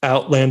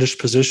 outlandish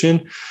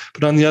position.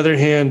 But on the other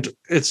hand,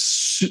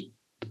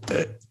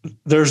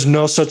 there's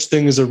no such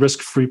thing as a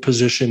risk-free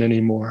position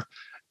anymore.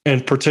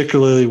 And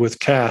particularly with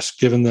cash,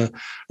 given the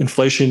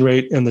inflation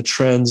rate and the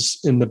trends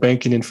in the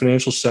banking and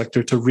financial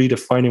sector to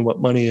redefining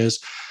what money is,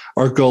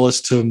 our goal is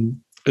to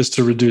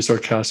reduce our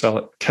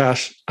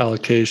cash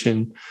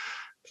allocation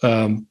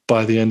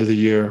by the end of the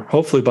year,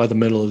 hopefully by the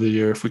middle of the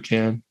year if we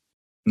can.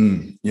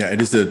 Yeah,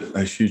 it is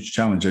a huge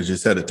challenge. As you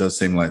said, it does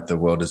seem like the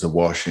world is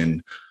awash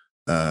in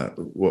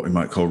what we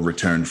might call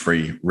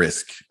return-free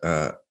risk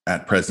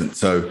at present.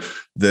 So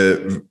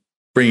the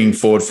bringing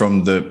forward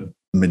from the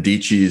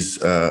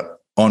Medici's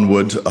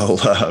onward, I'll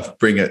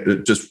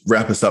just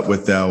wrap us up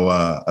with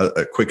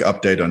a quick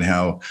update on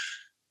how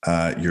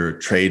your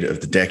trade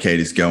of the decade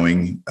is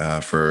going.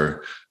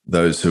 For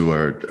those who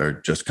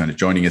are just kind of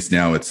joining us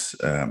now, it's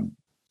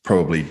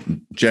probably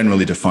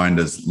generally defined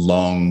as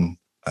long,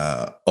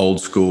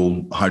 old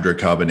school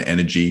hydrocarbon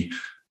energy,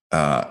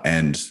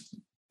 and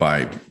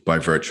by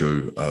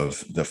virtue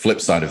of the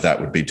flip side of that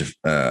would be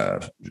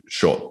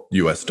short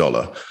US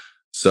dollar.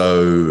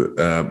 So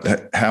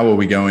how are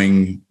we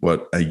going,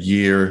 a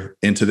year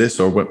into this,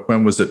 or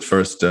when was it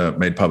first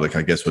made public?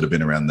 I guess would have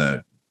been around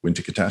the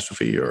winter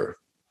catastrophe, or?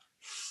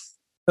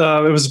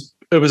 It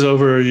was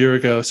over a year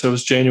ago. So it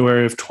was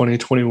January of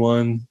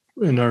 2021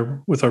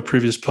 with our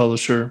previous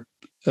publisher.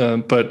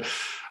 But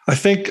I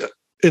think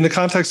in the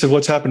context of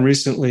what's happened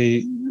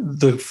recently,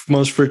 the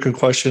most frequent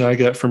question I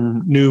get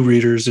from new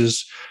readers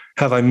is,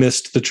 have I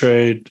missed the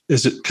trade?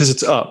 Is it because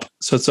it's up?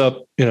 So it's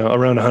up,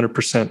 around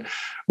 100%,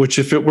 which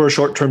if it were a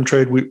short-term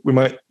trade, we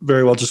might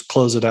very well just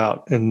close it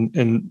out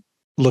and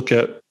look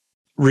at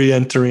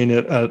re-entering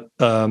it at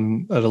a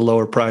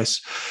lower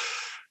price.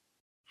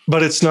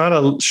 But it's not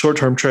a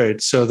short-term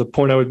trade. So the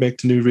point I would make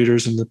to new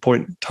readers, and the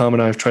point Tom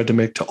and I have tried to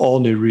make to all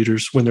new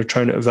readers when they're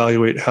trying to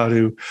evaluate how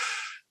to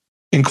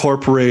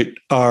incorporate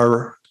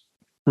our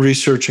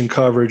research and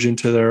coverage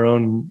into their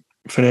own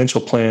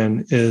financial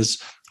plan,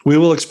 is we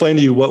will explain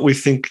to you what we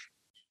think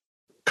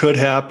could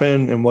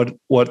happen and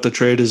what the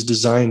trade is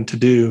designed to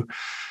do.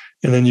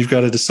 And then you've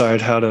got to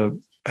decide how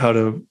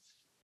to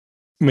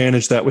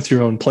manage that with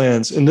your own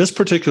plans. In this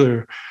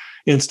particular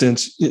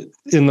instance,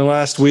 in the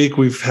last week,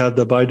 we've had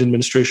the Biden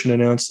administration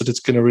announce that it's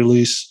going to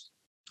release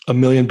 1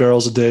 million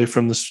barrels a day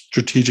from the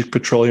Strategic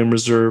Petroleum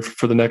Reserve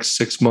for the next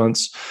 6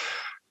 months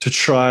to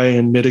try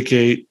and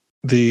mitigate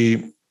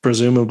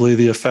presumably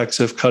the effects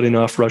of cutting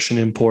off Russian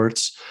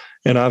imports.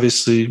 And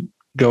obviously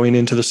going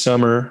into the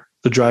summer,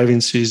 the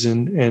driving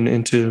season, and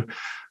into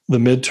the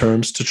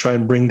midterms to try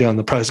and bring down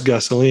the price of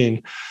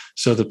gasoline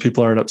so that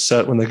people aren't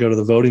upset when they go to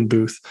the voting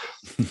booth.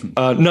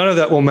 None of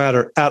that will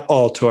matter at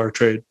all to our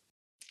trade.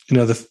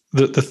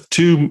 The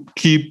two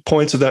key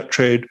points of that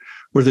trade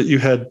were that you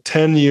had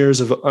 10 years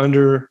of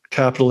under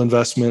capital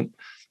investment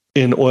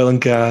in oil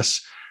and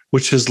gas,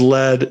 which has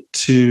led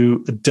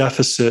to a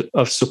deficit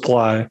of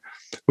supply,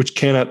 which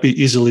cannot be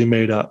easily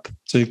made up.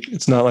 So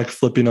it's not like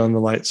flipping on the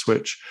light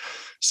switch.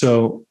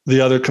 So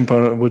the other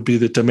component would be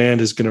that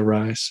demand is going to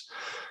rise.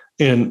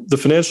 And the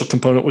financial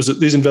component was that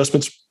these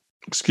investments,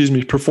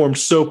 performed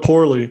so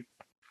poorly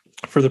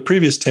for the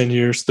previous 10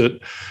 years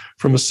that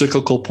from a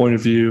cyclical point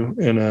of view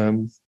and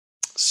a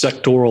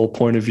sectoral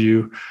point of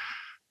view,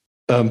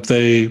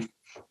 it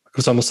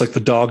was almost like the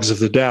dogs of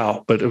the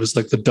Dow, but it was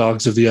like the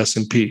dogs of the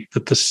S&P,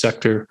 that this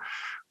sector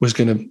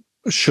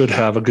should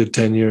have a good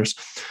 10 years.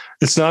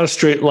 It's not a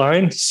straight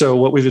line. So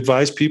what we've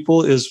advised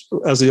people is,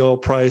 as the oil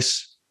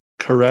price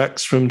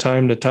corrects from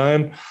time to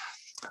time,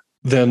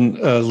 then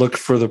look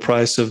for the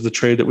price of the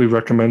trade that we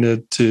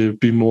recommended to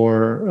be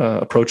more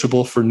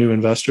approachable for new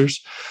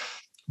investors.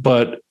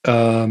 But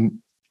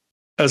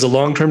as a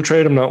long-term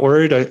trade, I'm not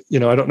worried. I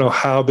don't know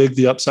how big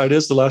the upside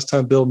is. The last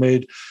time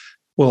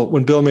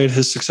when Bill made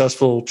his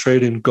successful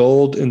trade in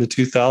gold in the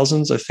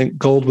 2000s, I think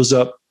gold was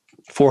up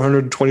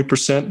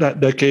 420% that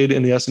decade,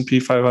 and the S&P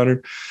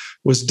 500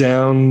 was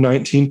down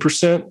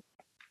 19%.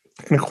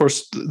 And of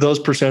course, those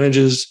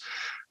percentages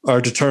are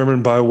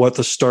determined by what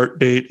the start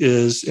date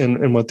is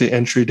and what the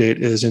entry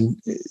date is. And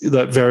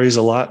that varies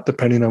a lot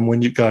depending on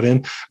when you got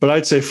in. But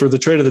I'd say for the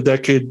trade of the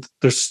decade,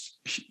 there's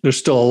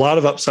still a lot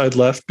of upside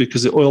left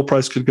because the oil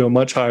price could go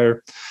much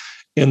higher.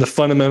 And the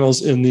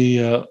fundamentals in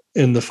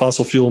the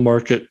fossil fuel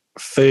market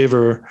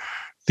favor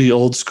the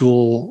old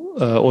school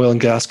oil and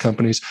gas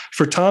companies.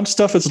 For Tom's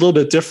stuff, it's a little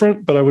bit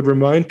different, but I would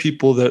remind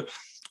people that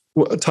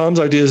Tom's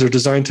ideas are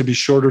designed to be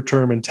shorter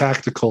term and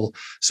tactical.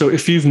 So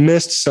if you've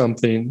missed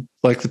something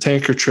like the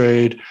tanker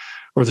trade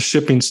or the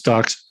shipping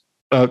stocks,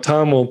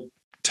 Tom will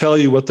tell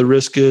you what the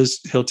risk is.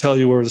 He'll tell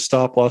you where the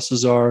stop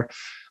losses are,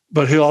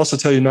 but he'll also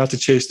tell you not to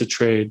chase the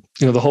trade.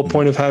 The whole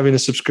point of having a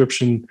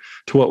subscription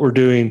to what we're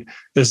doing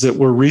is that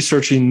we're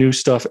researching new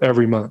stuff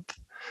every month.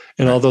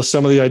 And although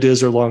some of the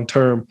ideas are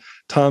long-term,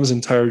 Tom's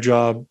entire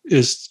job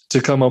is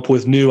to come up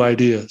with new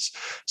ideas.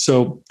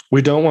 So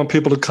we don't want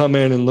people to come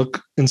in and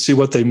look and see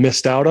what they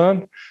missed out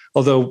on,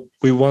 although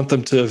we want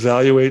them to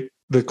evaluate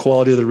the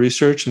quality of the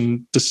research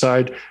and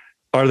decide,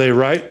 are they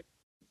right?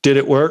 Did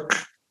it work?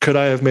 Could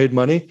I have made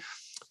money?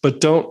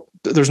 But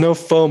there's no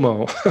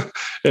FOMO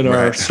in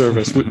our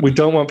service. We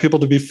don't want people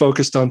to be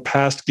focused on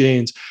past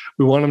gains.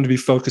 We want them to be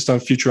focused on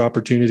future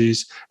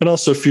opportunities and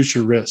also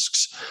future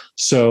risks.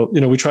 So,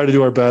 we try to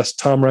do our best.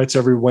 Tom writes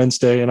every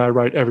Wednesday and I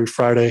write every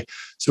Friday.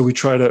 So we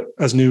try to,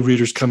 as new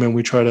readers come in,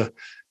 we try to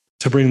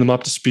bring them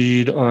up to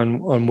speed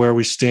on where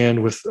we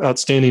stand with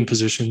outstanding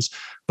positions.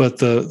 But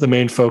the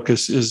main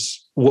focus is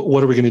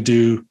what are we going to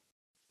do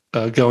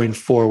going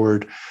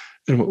forward?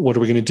 And what are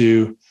we going to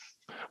do?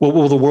 What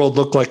will the world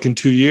look like in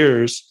 2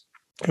 years?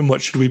 And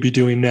what should we be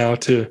doing now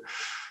to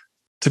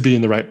be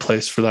in the right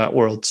place for that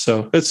world?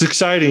 So it's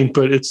exciting,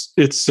 but it's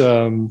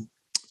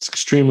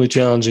extremely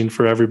challenging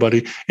for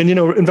everybody. And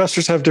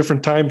investors have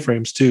different time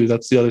frames too.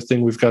 That's the other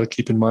thing we've got to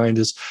keep in mind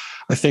is,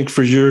 I think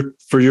for your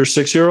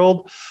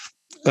 6-year-old,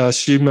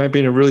 she might be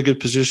in a really good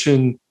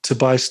position to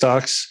buy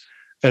stocks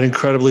at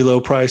incredibly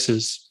low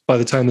prices by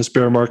the time this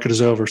bear market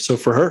is over. So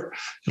for her,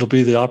 it'll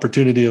be the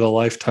opportunity of a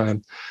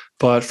lifetime.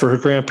 But for her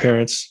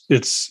grandparents,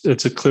 it's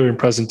a clear and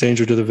present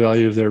danger to the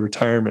value of their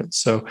retirement.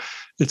 So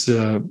it's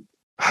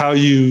how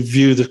you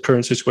view the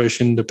current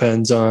situation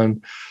depends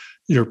on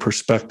your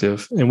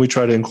perspective, and we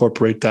try to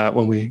incorporate that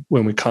when we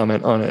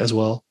comment on it as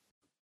well.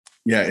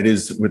 Yeah, it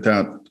is,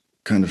 without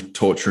kind of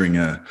torturing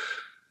a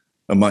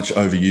much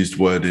overused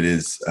word, it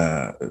is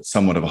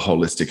somewhat of a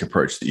holistic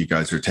approach that you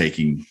guys are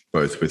taking,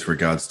 both with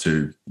regards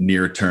to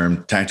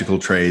near-term tactical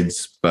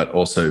trades, but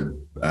also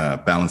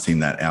balancing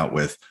that out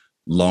with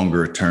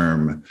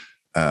longer-term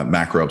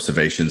macro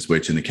observations,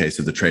 which in the case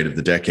of the trade of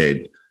the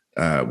decade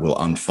will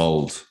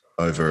unfold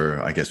over,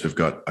 I guess we've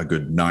got a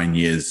good 9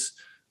 years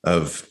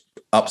of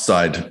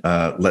upside,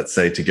 let's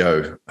say, to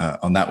go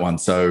on that one.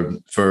 So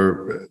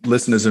for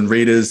listeners and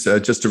readers,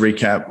 just to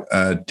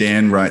recap,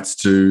 Dan writes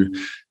to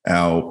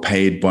our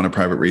paid Bonner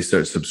Private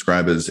Research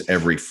subscribers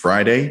every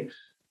Friday,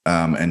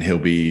 and he'll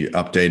be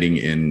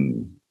updating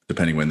in,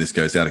 depending when this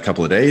goes out, a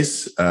couple of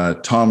days.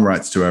 Tom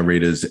writes to our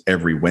readers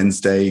every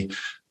Wednesday,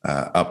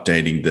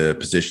 updating the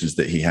positions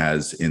that he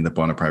has in the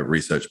Bonner Private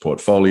Research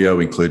portfolio,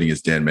 including,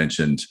 as Dan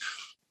mentioned,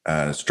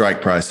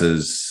 strike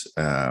prices,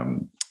 a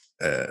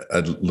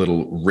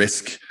little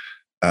risk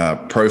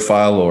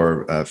profile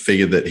or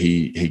figure that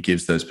he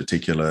gives those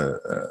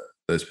particular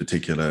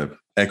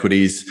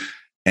equities,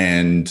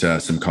 and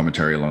some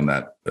commentary along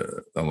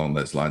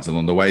those lines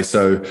along the way.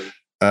 So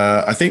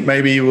I think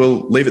maybe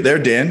we'll leave it there,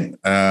 Dan,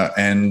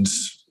 and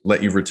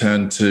let you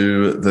return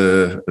to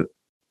the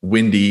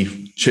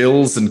windy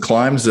chills and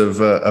climbs of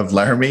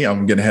Laramie.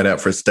 I'm going to head out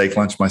for a steak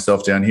lunch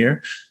myself down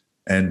here,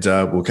 and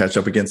we'll catch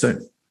up again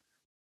soon.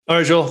 All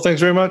right, Joel.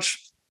 Thanks very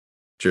much.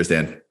 Cheers,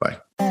 Dan. Bye.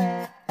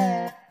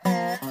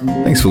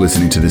 Thanks for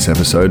listening to this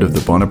episode of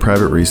the Bonner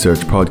Private Research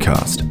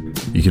Podcast.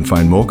 You can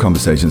find more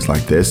conversations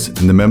like this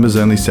in the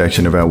members-only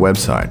section of our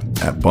website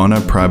at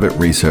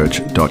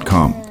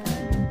bonnerprivateresearch.com.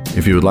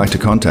 If you would like to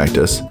contact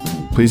us,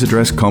 please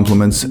address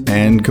compliments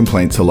and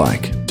complaints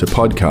alike to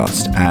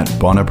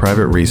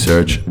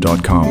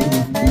podcast@bonnerprivateresearch.com.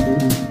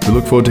 We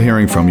look forward to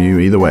hearing from you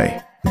either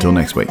way. Until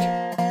next week.